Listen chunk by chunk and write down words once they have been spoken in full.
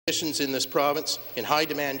positions in this province in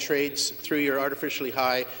high-demand trades through your artificially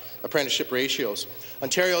high apprenticeship ratios.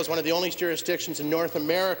 Ontario is one of the only jurisdictions in North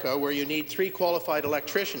America where you need 3 qualified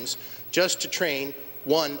electricians just to train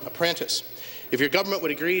 1 apprentice. If your government would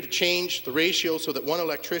agree to change the ratio so that 1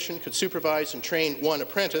 electrician could supervise and train 1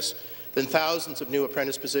 apprentice, then thousands of new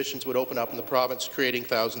apprentice positions would open up in the province, creating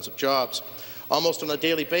thousands of jobs. Almost on a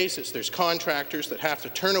daily basis, there's contractors that have to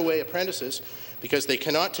turn away apprentices because they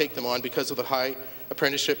cannot take them on because of the high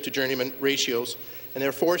apprenticeship to journeyman ratios, and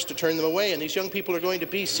they're forced to turn them away. And these young people are going to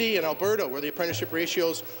BC and Alberta, where the apprenticeship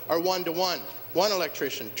ratios are 1-to-1. 1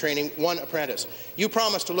 electrician training 1 apprentice. You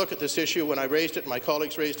promised to look at this issue when I raised it, and my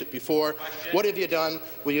colleagues raised it before. What have you done?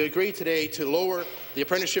 Will you agree today to lower the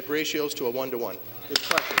apprenticeship ratios to a 1-to-1? Good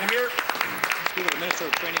question. Here, Speaker, the Minister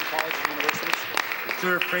of Training, Colleges and Universities.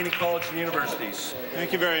 Training College and Universities.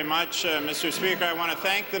 Thank you very much, Mr. Speaker. I want to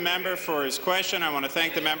thank the member for his question. I want to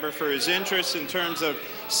thank the member for his interest in terms of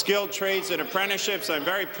skilled trades and apprenticeships. I'm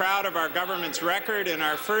very proud of our government's record. In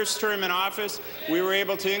our first term in office, we were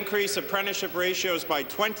able to increase apprenticeship ratios by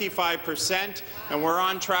 25%, and we're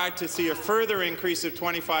on track to see a further increase of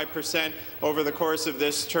 25% over the course of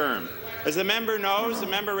this term. As the member knows, the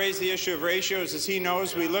member raised the issue of ratios. As he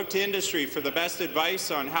knows, we look to industry for the best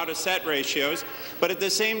advice on how to set ratios. But at the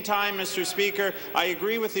same time, Mr. Speaker, I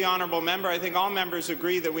agree with the honourable member. I think all members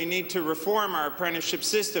agree that we need to reform our apprenticeship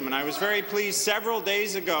system. And I was very pleased several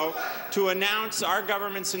days ago to announce our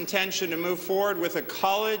government's intention to move forward with a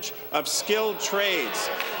College of Skilled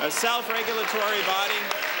Trades, a self-regulatory body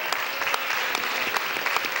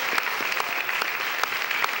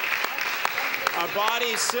a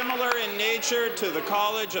body similar in nature to the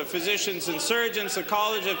College of Physicians and Surgeons, the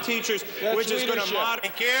College of Teachers, which is going to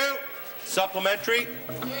moderate. Thank you. Supplementary.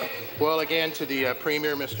 Well, again, to the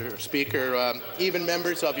Premier, Mr. Speaker, even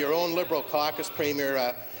members of your own Liberal caucus,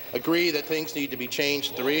 Premier, agree that things need to be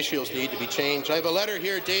changed, the ratios need to be changed. I have a letter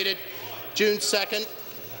here dated June 2nd,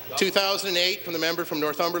 2008, from the member from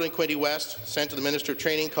Northumberland, Quinte West, sent to the Minister of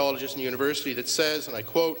Training, Colleges and University that says, and I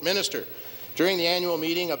quote, "Minister, during the annual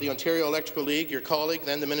meeting of the Ontario Electrical League, your colleague,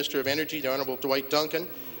 then the Minister of Energy, the Honourable Dwight Duncan,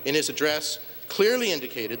 in his address, clearly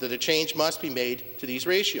indicated that a change must be made to these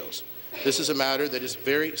ratios. This is a matter that is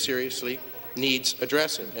very seriously needs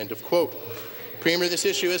addressing." End of quote. Premier, this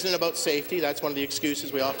issue isn't about safety. That's one of the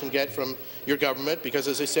excuses we often get from your government, because,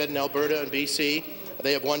 as I said, in Alberta and BC,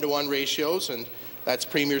 they have 1-to-1 ratios, and that's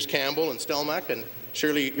Premiers Campbell and Stelmach, and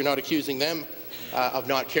surely you're not accusing them of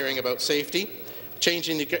not caring about safety.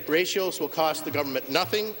 Changing the ratios will cost the government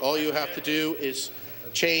nothing. All you have to do is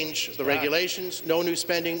change the regulations. No new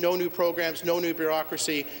spending, no new programs, no new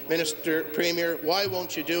bureaucracy. Minister, Premier, why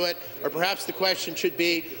won't you do it? Or perhaps the question should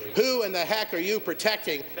be, who in the heck are you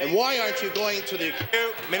protecting, and why aren't you going to the—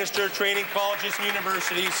 Minister of Training, Colleges and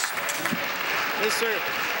Universities.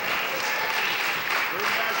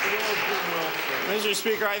 Mr.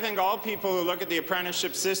 Speaker, I think all people who look at the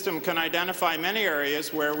apprenticeship system can identify many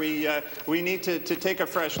areas where we need to take a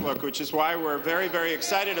fresh look, which is why we're very, very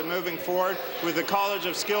excited at moving forward with the College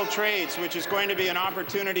of Skilled Trades, which is going to be an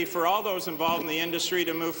opportunity for all those involved in the industry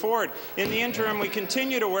to move forward. In the interim, we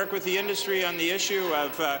continue to work with the industry on the issue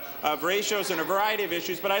of ratios and a variety of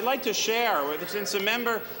issues, but I'd like to share, since the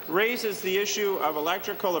member raises the issue of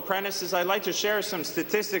electrical apprentices, I'd like to share some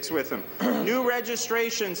statistics with him. New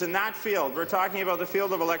registrations in that field, we're talking about the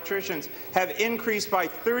field of electricians, have increased by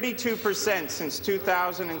 32% since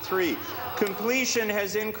 2003. Completion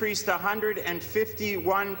has increased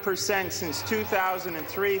 151% since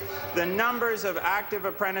 2003. The numbers of active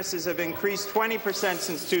apprentices have increased 20%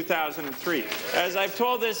 since 2003. As I've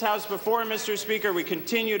told this House before, Mr. Speaker, we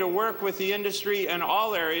continue to work with the industry in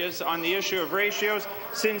all areas on the issue of ratios.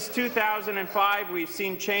 Since 2005, we've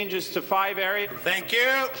seen changes to 5 areas. Thank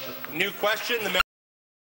you. New question.